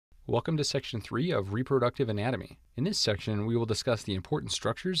Welcome to Section 3 of Reproductive Anatomy. In this section, we will discuss the important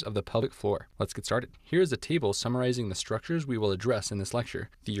structures of the pelvic floor. Let's get started. Here is a table summarizing the structures we will address in this lecture: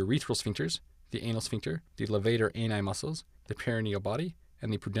 the urethral sphincters, the anal sphincter, the levator ani muscles, the perineal body,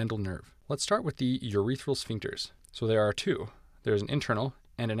 and the pudendal nerve. Let's start with the urethral sphincters. So there are two. There's an internal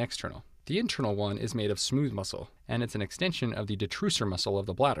and an external. The internal one is made of smooth muscle, and it's an extension of the detrusor muscle of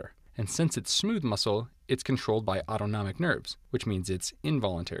the bladder. And since it's smooth muscle, it's controlled by autonomic nerves, which means it's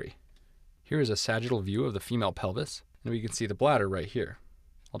involuntary. Here is a sagittal view of the female pelvis, and we can see the bladder right here.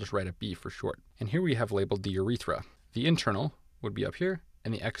 I'll just write a B for short. And here we have labeled the urethra. The internal would be up here,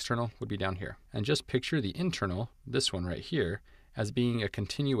 and the external would be down here. And just picture the internal, this one right here, as being a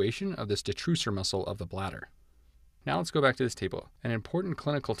continuation of this detrusor muscle of the bladder. Now let's go back to this table. An important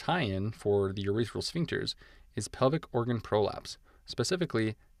clinical tie-in for the urethral sphincters is pelvic organ prolapse,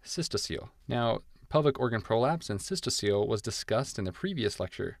 specifically cystocele. Now, pelvic organ prolapse and cystocele was discussed in the previous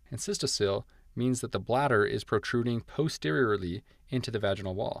lecture, and cystocele means that the bladder is protruding posteriorly into the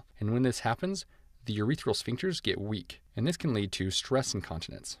vaginal wall. And when this happens, the urethral sphincters get weak, and this can lead to stress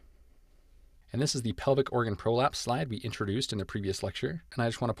incontinence. And this is the pelvic organ prolapse slide we introduced in the previous lecture, and I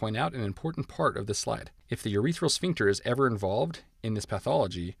just want to point out an important part of this slide. If the urethral sphincter is ever involved in this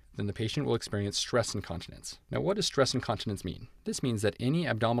pathology, then the patient will experience stress incontinence. Now, what does stress incontinence mean? This means that any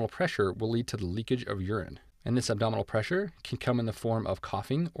abdominal pressure will lead to the leakage of urine, and this abdominal pressure can come in the form of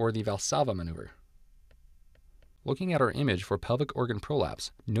coughing or the Valsalva maneuver. Looking at our image for pelvic organ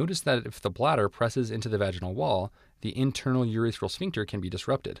prolapse, notice that if the bladder presses into the vaginal wall, the internal urethral sphincter can be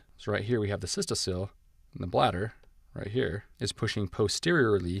disrupted. So right here we have the cystocele, and the bladder, right here, is pushing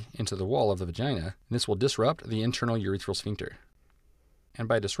posteriorly into the wall of the vagina, and this will disrupt the internal urethral sphincter. And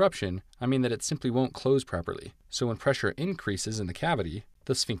by disruption, I mean that it simply won't close properly. So when pressure increases in the cavity,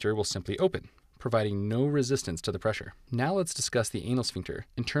 the sphincter will simply open, providing no resistance to the pressure. Now let's discuss the anal sphincter.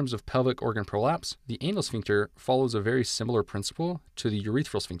 In terms of pelvic organ prolapse, the anal sphincter follows a very similar principle to the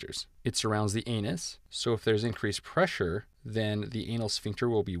urethral sphincters. It surrounds the anus, so if there's increased pressure, then the anal sphincter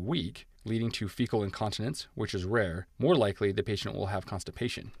will be weak, leading to fecal incontinence, which is rare. More likely, the patient will have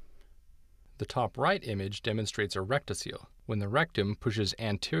constipation. The top right image demonstrates a rectocele. When the rectum pushes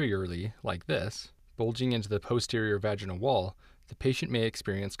anteriorly, like this, bulging into the posterior vaginal wall, the patient may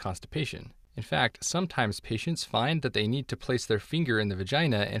experience constipation. In fact, sometimes patients find that they need to place their finger in the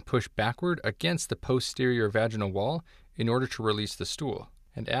vagina and push backward against the posterior vaginal wall in order to release the stool.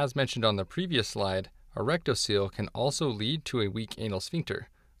 And as mentioned on the previous slide, a rectocele can also lead to a weak anal sphincter,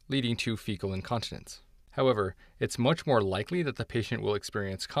 leading to fecal incontinence. However, it's much more likely that the patient will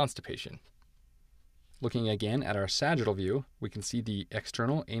experience constipation. Looking again at our sagittal view, we can see the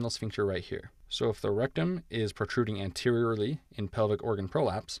external anal sphincter right here. So if the rectum is protruding anteriorly in pelvic organ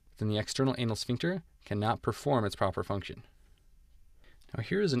prolapse, then the external anal sphincter cannot perform its proper function. Now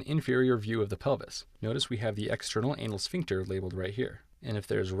here is an inferior view of the pelvis. Notice we have the external anal sphincter labeled right here. And if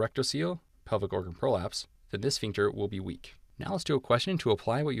there's rectocele, pelvic organ prolapse, then this sphincter will be weak. Now let's do a question to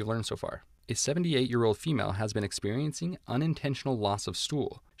apply what you've learned so far. A 78-year-old female has been experiencing unintentional loss of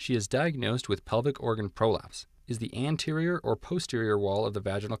stool. She is diagnosed with pelvic organ prolapse. Is the anterior or posterior wall of the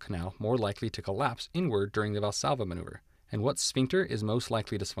vaginal canal more likely to collapse inward during the Valsalva maneuver? And what sphincter is most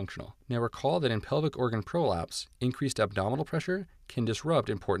likely dysfunctional? Now recall that in pelvic organ prolapse, increased abdominal pressure can disrupt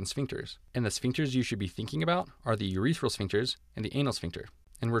important sphincters. And the sphincters you should be thinking about are the urethral sphincters and the anal sphincter.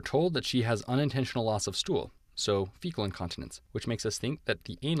 And we're told that she has unintentional loss of stool, so fecal incontinence, which makes us think that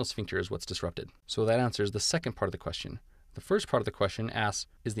the anal sphincter is what's disrupted. So that answers the second part of the question. The first part of the question asks,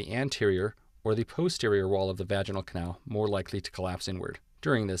 is the anterior or the posterior wall of the vaginal canal more likely to collapse inward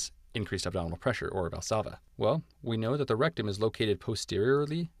during this increased abdominal pressure or Valsalva? Well, we know that the rectum is located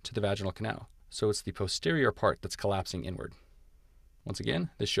posteriorly to the vaginal canal, so it's the posterior part that's collapsing inward. Once again,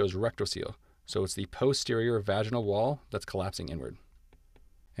 this shows rectocele, so it's the posterior vaginal wall that's collapsing inward.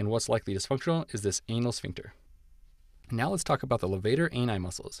 And what's likely dysfunctional is this anal sphincter. Now let's talk about the levator ani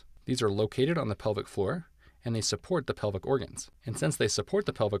muscles. These are located on the pelvic floor, and they support the pelvic organs. And since they support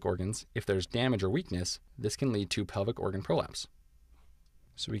the pelvic organs, if there's damage or weakness, this can lead to pelvic organ prolapse.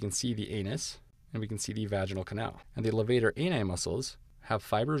 So we can see the anus, and we can see the vaginal canal. And the levator ani muscles have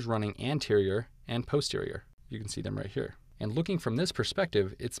fibers running anterior and posterior. You can see them right here. And looking from this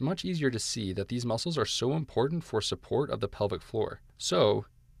perspective, it's much easier to see that these muscles are so important for support of the pelvic floor. So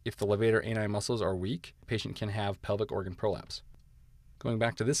if the levator ani muscles are weak, the patient can have pelvic organ prolapse. Going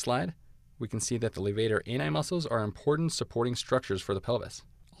back to this slide, we can see that the levator ani muscles are important supporting structures for the pelvis.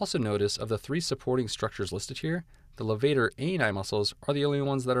 Also notice of the three supporting structures listed here, the levator ani muscles are the only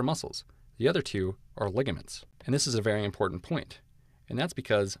ones that are muscles. The other two are ligaments. And this is a very important point. And that's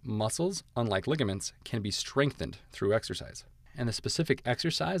because muscles, unlike ligaments, can be strengthened through exercise. And the specific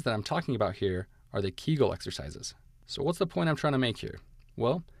exercise that I'm talking about here are the Kegel exercises. So what's the point I'm trying to make here?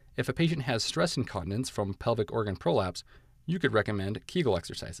 Well, if a patient has stress incontinence from pelvic organ prolapse, you could recommend Kegel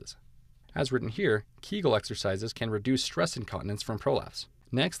exercises. As written here, Kegel exercises can reduce stress incontinence from prolapse.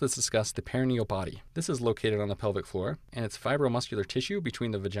 Next, let's discuss the perineal body. This is located on the pelvic floor, and it's fibromuscular tissue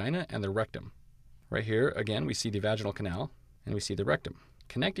between the vagina and the rectum. Right here, again, we see the vaginal canal, and we see the rectum.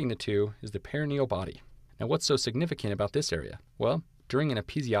 Connecting the two is the perineal body. Now, what's so significant about this area? Well, during an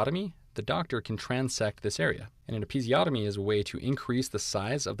episiotomy, the doctor can transect this area. And an episiotomy is a way to increase the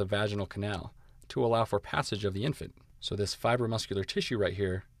size of the vaginal canal to allow for passage of the infant. So this fibromuscular tissue right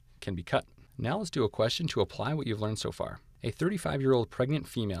here can be cut. Now let's do a question to apply what you've learned so far. A 35-year-old pregnant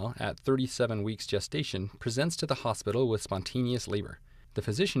female at 37 weeks gestation presents to the hospital with spontaneous labor. The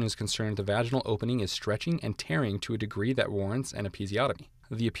physician is concerned the vaginal opening is stretching and tearing to a degree that warrants an episiotomy.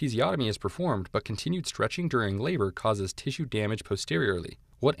 The episiotomy is performed, but continued stretching during labor causes tissue damage posteriorly.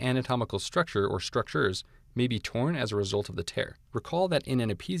 What anatomical structure or structures may be torn as a result of the tear? Recall that in an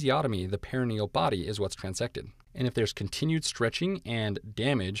episiotomy, the perineal body is what's transected. And if there's continued stretching and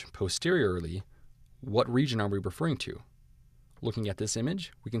damage posteriorly, what region are we referring to? Looking at this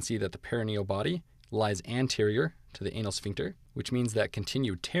image, we can see that the perineal body lies anterior to the anal sphincter, which means that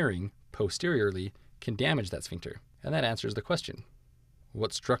continued tearing posteriorly can damage that sphincter. And that answers the question.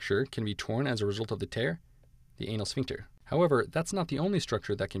 What structure can be torn as a result of the tear? The anal sphincter. However, that's not the only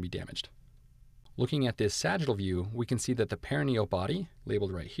structure that can be damaged. Looking at this sagittal view, we can see that the perineal body,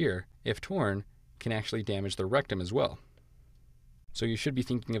 labeled right here, if torn, can actually damage the rectum as well. So you should be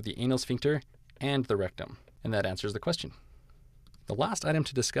thinking of the anal sphincter and the rectum, and that answers the question. The last item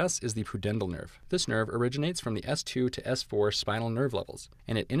to discuss is the pudendal nerve. This nerve originates from the S2 to S4 spinal nerve levels,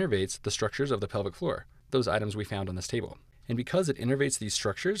 and it innervates the structures of the pelvic floor, those items we found on this table. And because it innervates these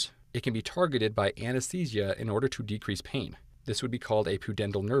structures, it can be targeted by anesthesia in order to decrease pain. This would be called a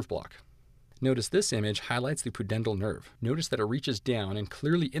pudendal nerve block. Notice this image highlights the pudendal nerve. Notice that it reaches down and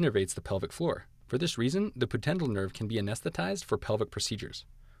clearly innervates the pelvic floor. For this reason, the pudendal nerve can be anesthetized for pelvic procedures.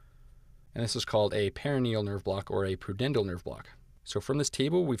 And this is called a perineal nerve block or a pudendal nerve block. So from this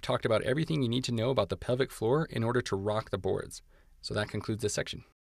table, we've talked about everything you need to know about the pelvic floor in order to rock the boards. So that concludes this section.